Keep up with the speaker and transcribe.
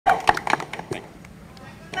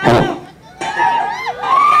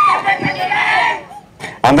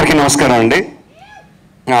అందరికీ నమస్కారం అండి.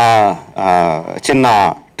 చిన్న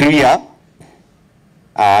ట్రివియా.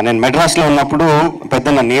 నేను మెడ్రాస్లో ఉన్నప్పుడు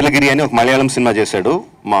పెద్దన్న నీలగిరి అని ఒక మలయాళం సినిమా చేశాడు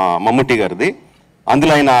మా మమ్ముట్టి గారిది.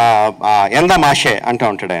 అందులో ఆయన ఎందా మాషే అంటూ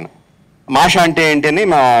ఉంటాడు. ఆయన మాష అంటే ఏంటని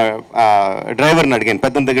మా డ్రైవర్ని అడిగాను.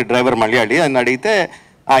 పెద్దన్న దగ్గర డ్రైవర్ మలయాళి అని అడిగితే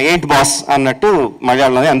ఏంటి బాస్ అన్నట్టు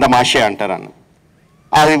మలయాళంలో ఎందా మాషే అంటారు అన్న.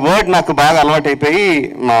 అది వర్డ్ నాకు బాగా అలవాటైపోయి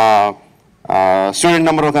మా స్టూడెంట్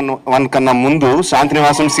నెంబర్ 1 కన్నా ముందు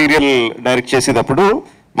శాంతినివాసం సీరియల్ డైరెక్ట్ చేసేటప్పుడు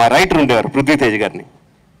మా రైటర్ ఉండేవారు పృథ్వీతేజ్ గారిని.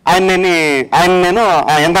 ఆయన నేను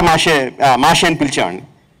ఎంత మాషే అని పిలిచేవాడిని.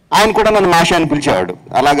 ఆయన కూడా నన్ను మాషే అని పిలిచేవాడు.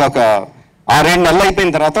 అలాగా ఒక 6-7 నెలలు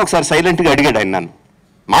అయిపోయిన తర్వాత ఒకసారి సైలెంట్గా అడిగాడు ఆయన నన్ను,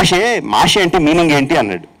 మాషే అంటే మీనింగ్ ఏంటి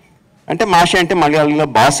అన్నాడు. అంటే మాషే అంటే మలయాళంలో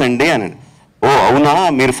బాస్ అండి అన్నాడు. ఓ అవునా,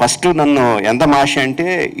 మీరు ఫస్ట్ నన్ను ఎంత మాషే అంటే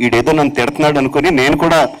ఈడేదో నన్ను తిడుతున్నాడు అనుకుని నేను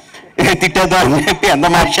కూడా తిట్టేదా అని చెప్పి ఎంత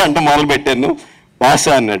మాష అంటే మొదలు పెట్టాను. భాష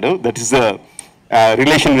అన్నాడు. That is the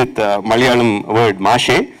relation with Malayalam word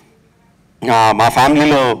మాషే. మా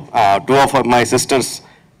ఫ్యామిలీలో 2 of my sisters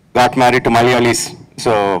got married to Malayalis.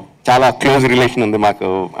 So చాలా క్లోజ్ రిలేషన్ ఉంది మాకు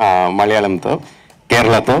మలయాళంతో,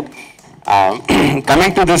 కేరళతో.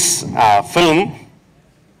 కమింగ్ టు దిస్ ఫిల్మ్,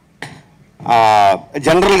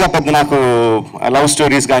 జనరల్గా పెద్ద నాకు లవ్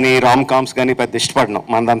స్టోరీస్ కానీ రామ్ కామ్స్ కానీ పెద్ద ఇష్టపడను.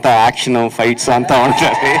 మనదంతా యాక్షన్ ఫైట్స్ అంతా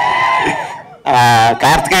ఉంటుంది.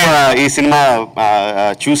 కార్తికేయ ఈ సినిమా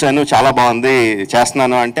చూశాను, చాలా బాగుంది,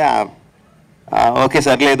 చేస్తున్నాను అంటే ఓకే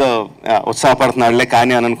సర్లేదో ఉత్సాహపడుతున్నాడులే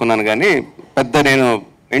కానీ అని అనుకున్నాను. కానీ పెద్ద నేను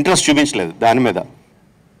ఇంట్రెస్ట్ చూపించలేదు దాని మీద.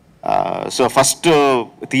 సో ఫస్ట్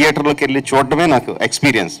థియేటర్లోకి వెళ్ళి చూడటమే నాకు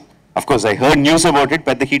experience. Of course I heard news about it,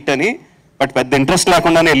 పెద్ద హిట్ అని, బట్ పెద్ద ఇంట్రెస్ట్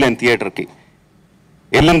లేకుండానే వెళ్ళాను థియేటర్కి.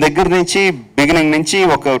 వెళ్ళిన దగ్గర నుంచి బిగినింగ్ నుంచి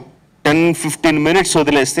ఒక 10-15 minutes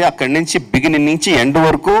వదిలేస్తే అక్కడి నుంచి బిగినింగ్ నుంచి ఎండ్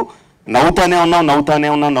వరకు నవ్వుతానే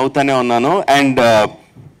ఉన్నాను. అండ్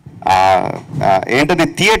ఏంటది,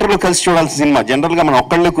 థియేటర్లో కలిసి చూడాల్సిన సినిమా. జనరల్గా మనం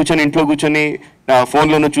ఒక్కళ్ళే కూర్చొని ఇంట్లో కూర్చొని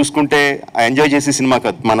ఫోన్లోనూ చూసుకుంటే ఎంజాయ్ చేసే సినిమా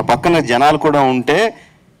కాదు. మన పక్కన జనాలు కూడా ఉంటే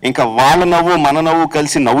ఇంకా వాళ్ళ నవ్వు మన నవ్వు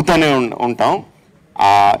కలిసి నవ్వుతానే ఉంటాం.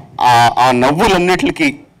 ఆ నవ్వులన్నిటికీ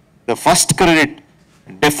the first credit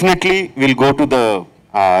definitely will go to the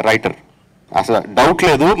writer. అసలు డౌట్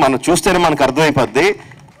లేదు, మనం చూస్తేనే మనకు అర్థమైపోద్ది.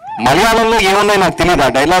 మలయాళంలో ఏమున్నాయి నాకు తెలియదు, ఆ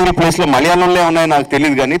డైలాగుల ప్లేస్లో మలయాళంలో ఏమున్నాయో నాకు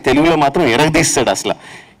తెలియదు, కానీ తెలుగులో మాత్రం ఎరగదీస్తాడు. అసలు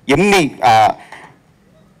ఎన్ని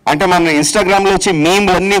అంటే మన ఇన్స్టాగ్రామ్లో వచ్చి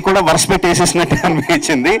మీమ్లన్నీ కూడా వరుస పెట్టి వేసేసినట్టు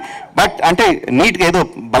అనిపించింది. బట్ అంటే నీట్గా ఏదో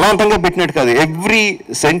బలవంతంగా పెట్టినట్టు కాదు. Every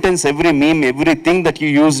sentence, every meme, everything that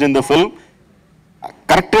you used in the film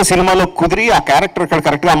కరెక్ట్గా సినిమాలో కుదిరి ఆ క్యారెక్టర్ ఇక్కడ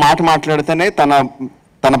కరెక్ట్గా మాట్లాడితేనే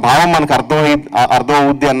తన భావం మనకు అర్థం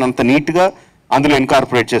అవుద్ది అన్నంత నీట్గా అందులో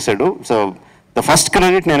ఇన్కార్పొరేట్ చేశాడు. సో ద ఫస్ట్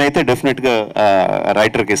క్రెడిట్ నేనైతే డెఫినెట్గా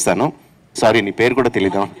రైటర్కి ఇస్తాను. సారీ, నీ పేరు కూడా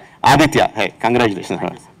తెలీదు. Aditya, high,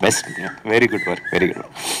 congratulations, best, very good work, very good.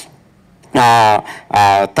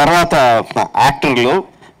 తర్వాత యాక్టర్లు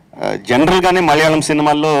జనరల్గానే మలయాళం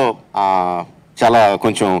సినిమాల్లో చాలా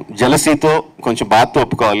కొంచెం జలసీతో కొంచెం బాధతో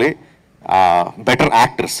ఒప్పుకోవాలి. బెటర్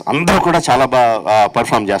యాక్టర్స్ అందరూ కూడా చాలా బాగా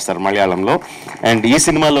పర్ఫామ్ చేస్తారు మలయాళంలో. అండ్ ఈ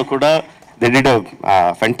సినిమాలో కూడా they did a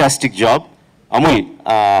fantastic job. Amul,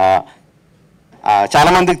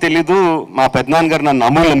 చాలా మందికి తెలీదు, మా పెద్దనాన్న గారు నన్ను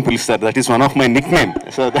అమూల్ అని పిలుస్తారు. That is one of my Nick name.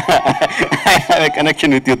 So I have a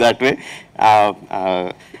connection with you that way.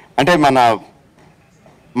 అంటే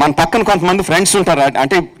మన పక్కన కొంతమంది ఫ్రెండ్స్ ఉంటారు.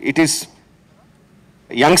 అంటే ఇట్ ఈస్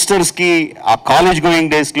యంగ్స్టర్స్కి ఆ కాలేజ్ గోయింగ్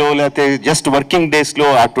డేస్లో లేకపోతే జస్ట్ వర్కింగ్ డేస్లో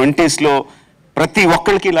ఆ 20s ప్రతి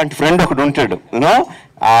ఒక్కరికి ఇలాంటి ఫ్రెండ్ ఒకడు ఉంటాడు. యూనో,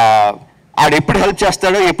 ఆడు ఎప్పుడు హెల్ప్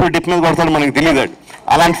చేస్తాడో ఎప్పుడు డిప్ మీద కొడతాడో మనకు తెలియదు.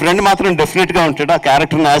 అలాంటి ఫ్రెండ్ మాత్రం డెఫినెట్గా ఉంటాడు. ఆ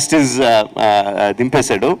క్యారెక్టర్ని యాస్టీజ్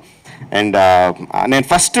దింపేశాడు. అండ్ నేను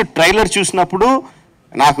ఫస్ట్ ట్రైలర్ చూసినప్పుడు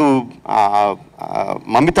నాకు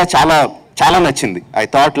మమిత చాలా చాలా నచ్చింది. I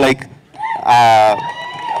thought like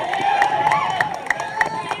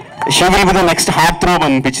she will be the next heart throb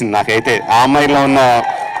అనిపించింది నాకైతే. ఆ అమ్మాయిలో ఉన్న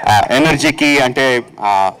ఎనర్జీకి, అంటే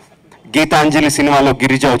గీతాంజలి సినిమాలో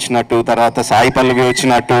గిరిజ వచ్చినట్టు, తర్వాత సాయి పల్లవి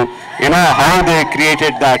వచ్చినట్టు, you know how they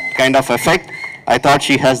created that kind of effect. I thought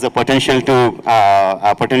she has the potential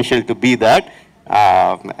to be that,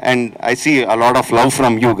 and I see a lot of love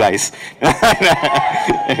from you guys.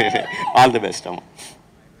 All the best,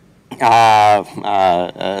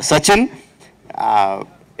 Sachin.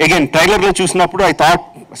 Again, trailer lo chusinapudu I thought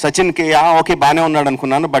Sachin ki okay baane unnadu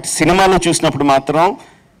anukunnanu, but cinema lo chusinapudu matram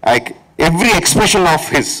like every expression of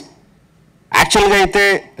his, యాక్చువల్గా అయితే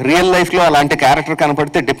real లైఫ్లో అలాంటి character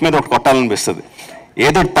కనపడితే dip మీద ఒకటి కొట్టాలనిపిస్తుంది.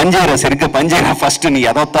 ఏదో పనిచేయరా, సరిగ్గా పనిచేయరా, first నీ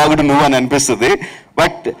ఏదో తాగుడు నువ్వు అని అనిపిస్తుంది.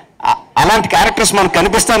 బట్ అలాంటి క్యారెక్టర్స్ మనకు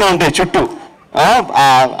కనిపిస్తూనే ఉంటాయి చుట్టూ.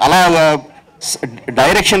 అలా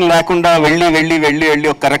డైరెక్షన్ లేకుండా వెళ్ళి వెళ్ళి వెళ్ళి వెళ్ళి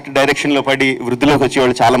ఒక కరెక్ట్ డైరెక్షన్లో పడి వృద్ధిలోకి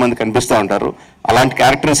వచ్చేవాళ్ళు చాలా మంది కనిపిస్తూ ఉంటారు. అలాంటి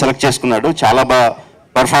క్యారెక్టర్ని సెలెక్ట్ చేసుకున్నాడు, చాలా బాగా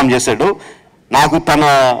పర్ఫామ్ చేశాడు. నాకు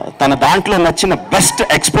తన దాంట్లో నచ్చిన బెస్ట్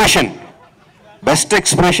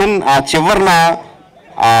ఎక్స్ప్రెషన్ ఆ చివరిన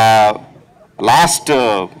లాస్ట్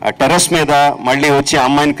టెర్రస్ మీద మళ్ళీ వచ్చి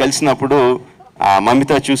అమ్మాయిని కలిసినప్పుడు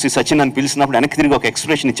మమిత చూసి సచిన్ అని పిలిచినప్పుడు వెనక్కి తిరిగి ఒక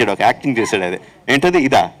ఎక్స్ప్రెషన్ ఇచ్చాడు, ఒక యాక్టింగ్ చేశాడు. అది ఏంటది?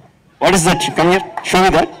 ఇదా? What is that? Come here, show me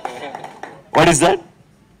that. What is that?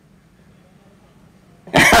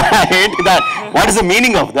 ఏంటి that? What is the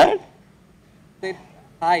meaning of that?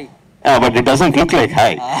 Hi. But it doesn't look like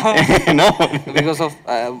hi. No, Because of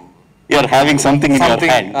you're having something in your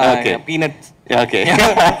hand. Okay. Peanuts. Okay.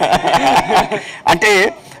 అంటే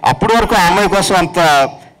అప్పటి వరకు ఆ అమ్మాయి కోసం అంత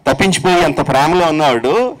తప్పించిపోయి అంత ప్రేమలో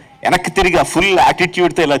ఉన్నవాడు వెనక్కి తిరిగి ఆ ఫుల్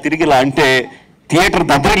యాటిట్యూడ్తో ఇలా తిరిగి ఇలా అంటే థియేటర్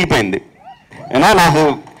దద్దరిల్లిపోయింది. ఏనా, నాకు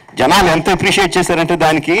జనాలు ఎంత అప్రిషియేట్ చేశారంటే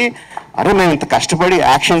దానికి, అరే మేము ఇంత కష్టపడి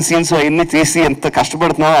యాక్షన్ సీన్స్ అవన్నీ తీసి ఎంత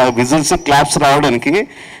కష్టపడుతున్నాం, ఆ విజిల్స్ క్లాప్స్ రావడానికి,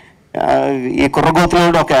 ఈ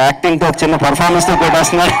కుర్రగోతులోడు ఒక యాక్టింగ్తో ఒక చిన్న పర్ఫార్మెన్స్తో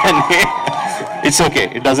కొట్టేస్తున్నాడు అని. It's okay,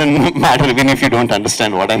 it doesn't matter even if you don't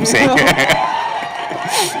understand what I'm saying.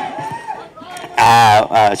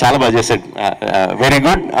 చాలా బాగా చేశాడు, very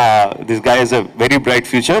good. This guy is a very bright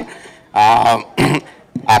future.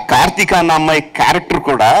 ఆ కార్తీక అన్న అమ్మాయి క్యారెక్టర్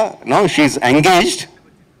కూడా, no, she is engaged,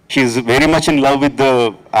 she is very much in love with the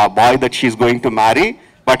boy that she's going to marry.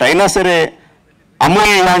 But అయినా సరే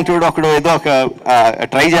అమ్మాయి ఇలాంటి వాడు ఒకడు ఏదో ఒక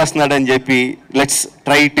ట్రై చేస్తున్నాడని చెప్పి let's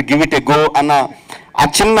try to give it a go అన్న ఆ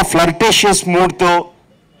చిన్న ఫ్లర్టేషియస్ మూడ్తో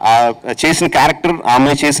చేసిన క్యారెక్టర్, ఆ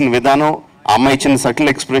అమ్మాయి చేసిన విధానం, ఆ అమ్మాయి ఇచ్చిన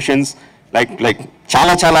సటిల్ ఎక్స్ప్రెషన్స్, లైక్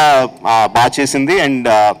చాలా చాలా బాగా చేసింది. And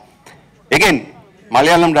again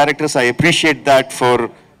Malayalam directors, I appreciate that for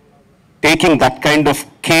taking that kind of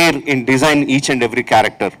care in design each and every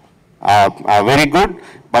character. Very good.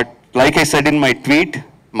 But like I said in my tweet,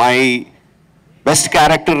 my best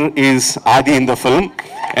character is Adi in the film.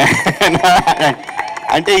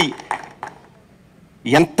 అంటే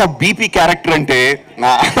ఎంత BP character అంటే,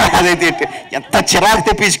 అదైతే ఎంత చిరాకు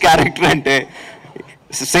తెప్పించే character అంటే,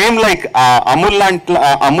 same like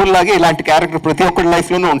Amul లాగే ఇలాంటి క్యారెక్టర్ ప్రతి ఒక్కరి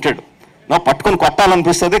లైఫ్లోనూ ఉంటాడు. నా పట్టుకొని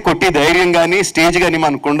కొట్టాలనిపిస్తుంది, కొట్టి ధైర్యం కానీ స్టేజ్ కానీ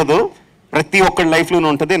మనకు ఉండదు. ప్రతి ఒక్కరి లైఫ్లోనూ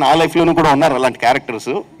ఉంటుంది, నా లైఫ్లోనూ కూడా ఉన్నారు అలాంటి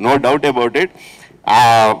characters, no doubt about it.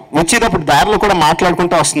 వచ్చేటప్పుడు దారిలో కూడా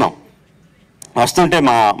మాట్లాడుకుంటూ వస్తుంటే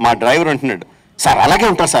మా డ్రైవర్ అంటున్నాడు, సార్ అలాగే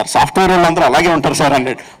ఉంటారు సార్, సాఫ్ట్వేర్ వాళ్ళందరూ అలాగే ఉంటారు సార్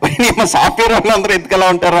అన్నాడు. మా సాఫ్ట్వేర్ వాళ్ళందరూ ఎందుకు ఎలా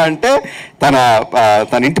ఉంటారా అంటే,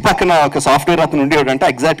 తన ఇంటి పక్కన ఒక సాఫ్ట్వేర్ అతను ఉండేవాడు అంటే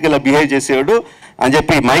ఎగ్జాక్ట్గా ఇలా బిహేవ్ చేసేవాడు అని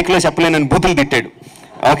చెప్పి మైక్లో చెప్పలేనని బూతులు తిట్టాడు.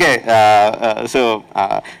 ఓకే, సో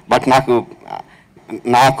బట్ నాకు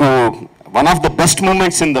one of the best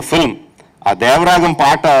moments in the film, ఆ దేవరాగం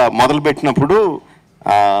పాట మొదలుపెట్టినప్పుడు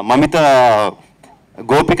మమిత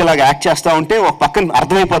గోపికలాగా యాక్ట్ చేస్తూ ఉంటే ఒక పక్కన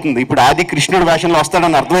అర్థమైపోతుంది, ఇప్పుడు ఆది కృష్ణుడు వేషంలో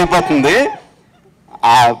వస్తాడని అర్థమైపోతుంది.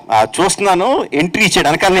 చూస్తున్నాను, ఎంట్రీ ఇచ్చాడు,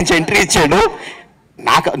 వెనకాల నుంచి ఎంట్రీ ఇచ్చాడు,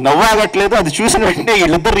 నాకు నవ్వు ఆగట్లేదు. అది చూసిన వెంటనే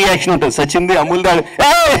వీళ్ళిద్దరు రియాక్షన్ ఉంటుంది, సచింది అమూల్ దాడు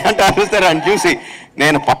అంటే అరుస్తారు అని చూసి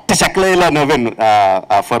నేను పట్టు చెక్కలేలా నవ్వాను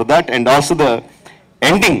for that. And also the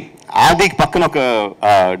ending, ఆదికి పక్కన ఒక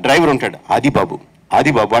డ్రైవర్ ఉంటాడు, ఆది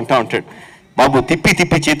బాబు అంటూ ఉంటాడు, బాబు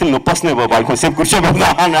తిప్పి చేతులు నొప్పి వస్తున్నాయి బాబు, వాళ్ళు కొంచెంసేపు కూర్చోబెడదా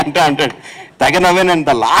అని అంటాడు. తగ నవ్వాను.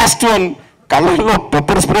 ద లాస్ట్ వన్ కళ్ళల్లో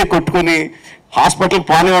పెప్పర్ స్ప్రే కొట్టుకొని హాస్పిటల్కి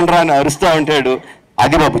పోనివ్వండిరా అని అరుస్తూ ఉంటాడు.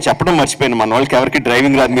 అది బాబు చెప్పడం మర్చిపోయాను, మన వాళ్ళకి ఎవరికి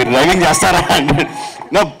డ్రైవింగ్ రాదు, మీరు డ్రైవింగ్ చేస్తారా అంటే.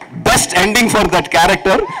 నా best ending for that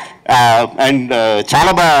character. And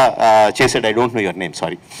చాలా బాగా చేశాడు. I don't know your name,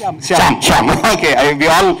 sorry. Shyam. Okay,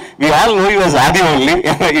 we all know you as Adi only.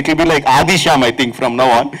 It will be like Adi Shyam, I think, from now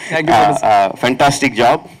on. Fantastic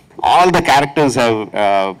job. All the characters have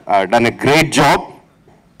done a great job.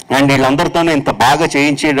 And వీళ్ళందరితోనే ఇంత బాగా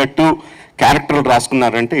చేయించేటట్టు క్యారెక్టర్లు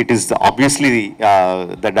రాసుకున్నారంటే it is obviously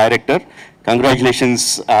the director. Congratulations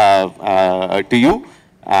to you.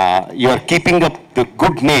 You are keeping up the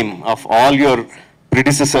good name of all your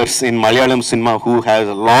predecessors in Malayalam cinema who has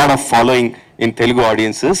a lot of following in Telugu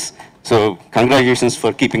audiences. So congratulations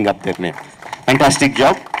for keeping up their name. Fantastic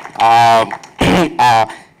job.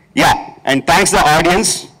 Yeah, and thanks the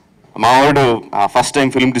audience. మా వాడు first time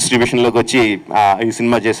film డిస్ట్రిబ్యూషన్లోకి వచ్చి ఈ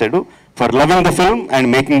cinema చేశాడు. For loving the film and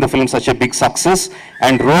making the film such a big success.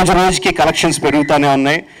 And రోజుకి collections పెరుగుతూనే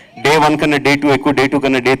ఉన్నాయి. Day 1 కన్నా day 2 ఎక్కువ, డే 2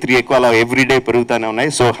 కన్నా డే 3 ఎక్కువ, అలా ఎవ్రీ డే పెరుగుతూనే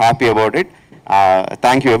ఉన్నాయి. So happy about it.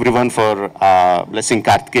 Thank you everyone for blessing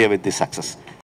Karthikeya with this success.